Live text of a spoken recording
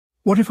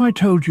What if I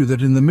told you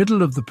that in the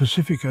middle of the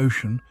Pacific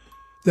Ocean,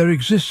 there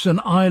exists an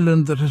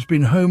island that has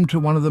been home to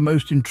one of the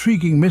most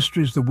intriguing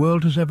mysteries the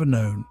world has ever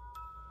known?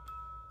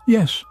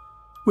 Yes,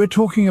 we're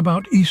talking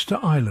about Easter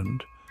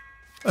Island,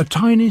 a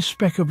tiny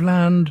speck of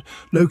land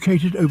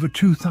located over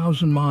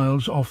 2,000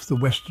 miles off the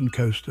western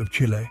coast of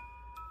Chile.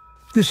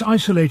 This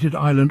isolated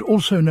island,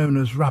 also known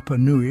as Rapa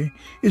Nui,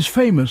 is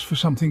famous for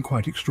something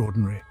quite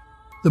extraordinary: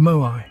 the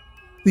Moai.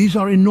 These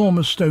are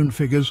enormous stone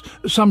figures,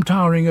 some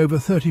towering over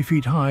 30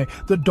 feet high,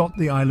 that dot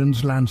the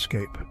island's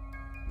landscape.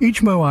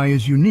 Each Moai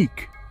is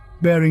unique,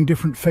 bearing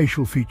different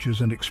facial features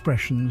and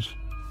expressions.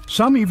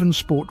 Some even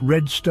sport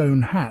red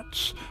stone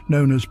hats,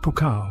 known as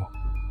pukao.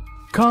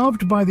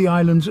 Carved by the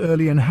island's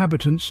early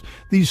inhabitants,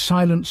 these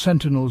silent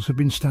sentinels have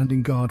been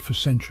standing guard for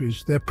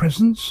centuries, their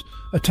presence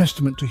a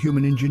testament to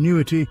human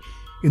ingenuity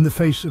in the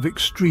face of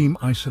extreme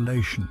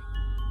isolation.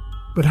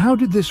 But how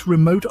did this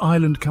remote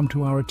island come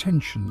to our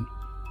attention?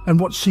 And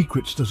what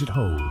secrets does it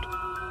hold?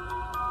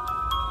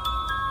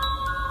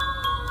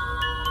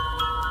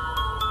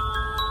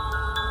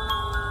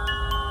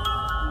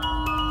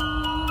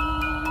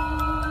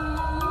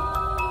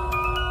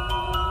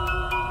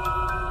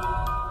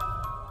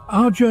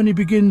 Our journey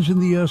begins in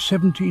the year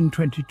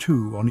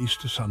 1722 on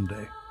Easter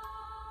Sunday.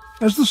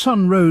 As the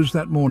sun rose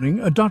that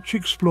morning, a Dutch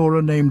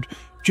explorer named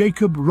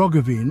Jacob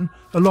Roggeveen,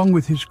 along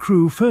with his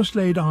crew, first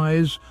laid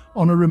eyes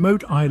on a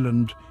remote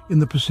island in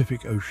the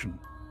Pacific Ocean.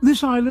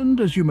 This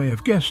island, as you may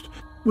have guessed,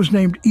 was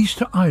named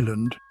Easter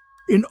Island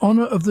in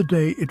honor of the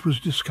day it was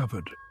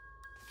discovered.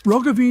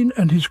 Roggeveen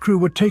and his crew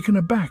were taken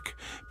aback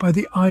by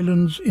the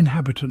island's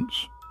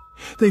inhabitants.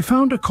 They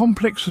found a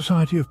complex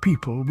society of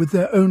people with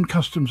their own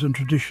customs and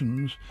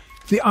traditions.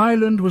 The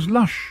island was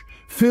lush,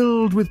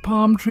 filled with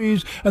palm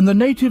trees, and the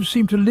natives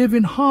seemed to live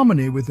in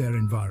harmony with their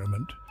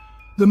environment.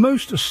 The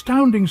most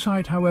astounding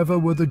sight, however,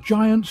 were the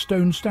giant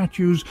stone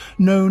statues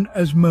known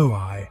as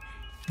Moai.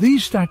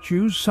 These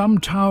statues, some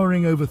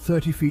towering over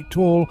 30 feet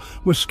tall,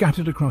 were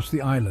scattered across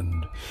the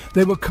island.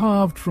 They were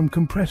carved from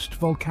compressed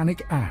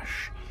volcanic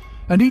ash,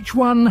 and each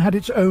one had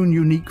its own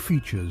unique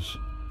features.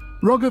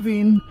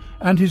 Roggeveen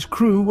and his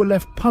crew were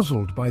left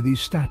puzzled by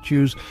these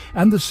statues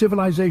and the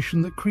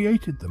civilization that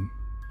created them.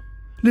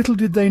 Little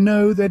did they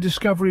know their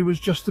discovery was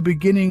just the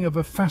beginning of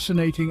a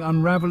fascinating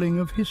unraveling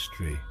of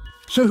history.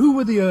 So who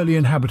were the early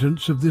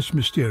inhabitants of this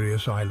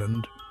mysterious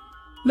island?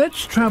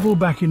 Let's travel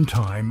back in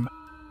time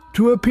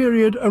to a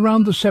period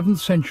around the 7th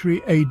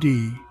century AD.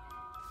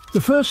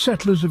 The first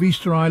settlers of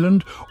Easter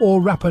Island,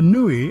 or Rapa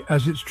Nui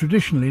as it's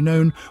traditionally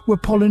known, were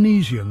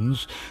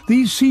Polynesians.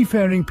 These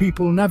seafaring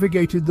people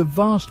navigated the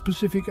vast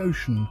Pacific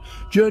Ocean,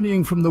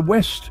 journeying from the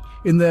west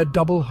in their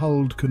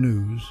double-hulled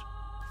canoes.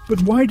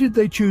 But why did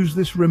they choose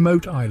this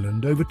remote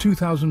island over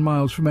 2,000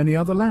 miles from any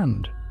other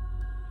land?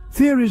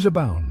 Theories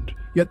abound,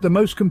 yet the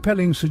most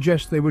compelling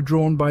suggest they were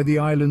drawn by the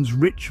island's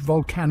rich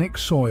volcanic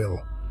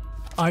soil,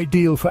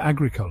 ideal for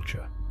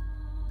agriculture.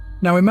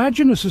 Now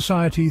imagine a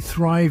society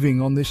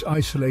thriving on this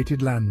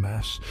isolated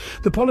landmass.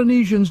 The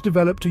Polynesians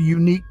developed a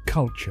unique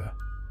culture,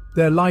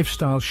 their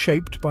lifestyle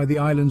shaped by the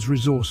island's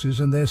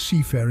resources and their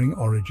seafaring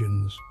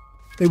origins.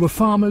 They were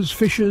farmers,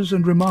 fishers,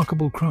 and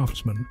remarkable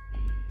craftsmen.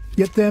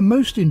 Yet their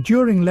most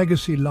enduring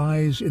legacy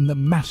lies in the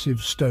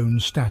massive stone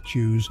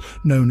statues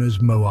known as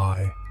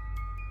Moai.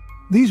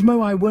 These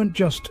Moai weren't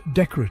just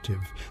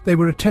decorative, they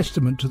were a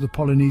testament to the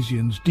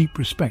Polynesians' deep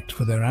respect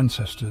for their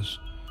ancestors.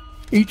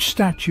 Each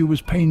statue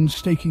was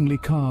painstakingly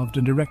carved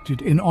and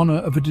erected in honor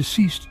of a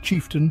deceased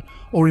chieftain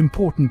or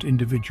important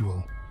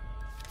individual.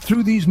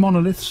 Through these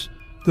monoliths,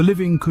 the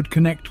living could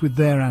connect with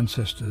their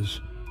ancestors,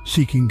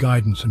 seeking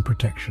guidance and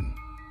protection.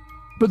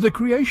 But the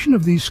creation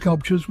of these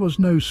sculptures was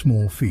no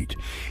small feat.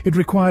 It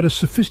required a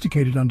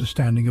sophisticated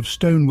understanding of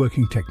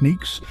stoneworking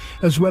techniques,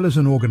 as well as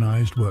an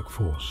organized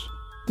workforce.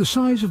 The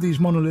size of these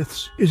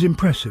monoliths is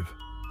impressive,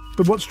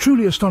 but what's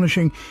truly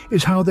astonishing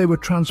is how they were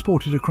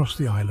transported across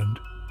the island.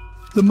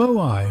 The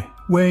Moai,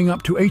 weighing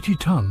up to 80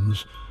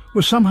 tons,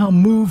 were somehow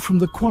moved from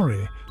the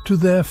quarry to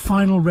their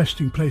final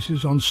resting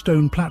places on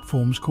stone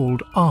platforms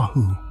called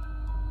ahu.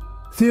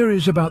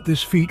 Theories about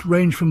this feat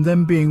range from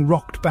them being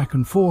rocked back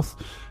and forth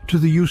to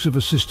the use of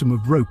a system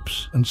of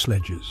ropes and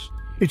sledges.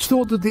 It's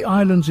thought that the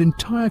island's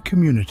entire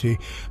community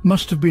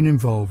must have been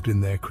involved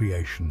in their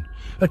creation,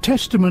 a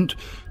testament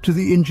to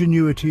the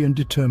ingenuity and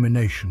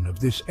determination of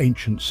this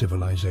ancient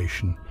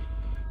civilization.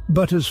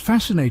 But as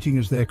fascinating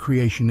as their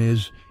creation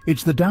is,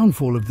 it's the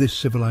downfall of this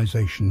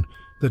civilization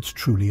that's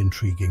truly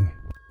intriguing.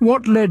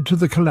 What led to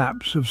the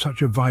collapse of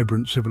such a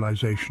vibrant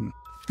civilization?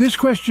 This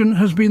question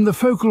has been the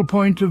focal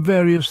point of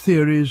various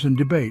theories and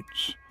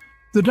debates.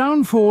 The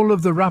downfall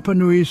of the Rapa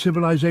Nui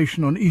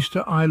civilization on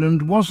Easter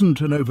Island wasn't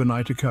an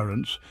overnight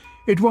occurrence.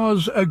 It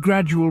was a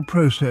gradual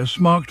process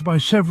marked by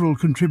several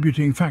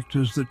contributing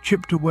factors that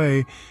chipped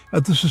away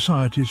at the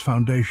society's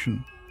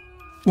foundation.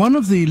 One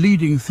of the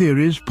leading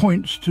theories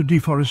points to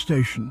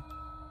deforestation.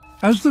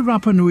 As the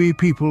Rapa Nui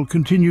people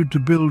continued to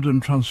build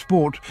and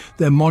transport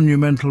their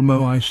monumental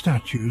Moai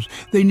statues,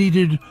 they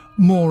needed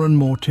more and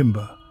more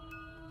timber.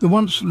 The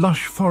once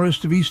lush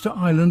forest of Easter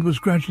Island was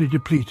gradually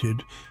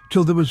depleted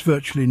till there was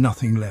virtually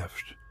nothing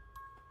left.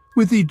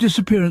 With the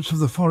disappearance of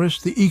the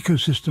forest, the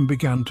ecosystem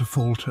began to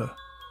falter.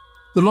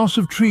 The loss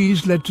of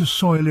trees led to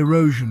soil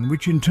erosion,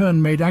 which in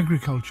turn made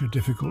agriculture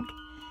difficult.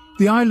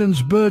 The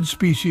island's bird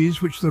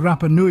species, which the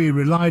Rapa Nui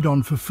relied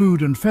on for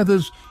food and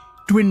feathers,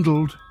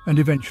 dwindled and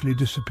eventually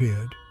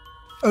disappeared.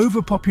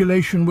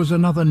 Overpopulation was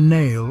another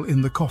nail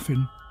in the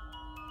coffin.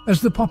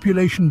 As the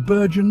population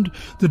burgeoned,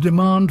 the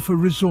demand for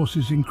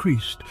resources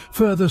increased,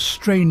 further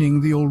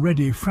straining the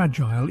already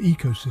fragile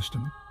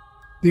ecosystem.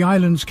 The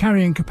island's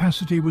carrying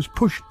capacity was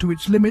pushed to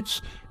its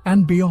limits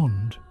and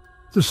beyond.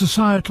 The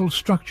societal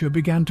structure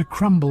began to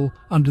crumble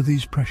under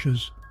these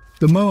pressures.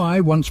 The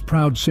Moai, once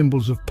proud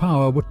symbols of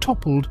power, were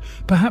toppled,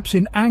 perhaps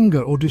in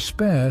anger or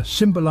despair,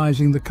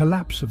 symbolizing the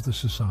collapse of the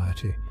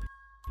society.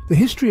 The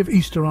history of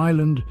Easter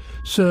Island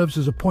serves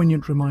as a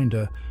poignant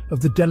reminder of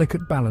the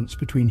delicate balance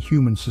between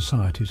human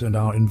societies and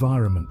our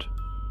environment.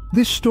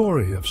 This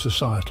story of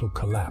societal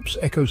collapse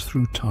echoes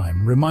through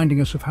time,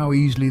 reminding us of how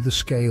easily the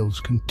scales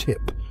can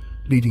tip,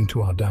 leading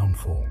to our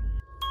downfall.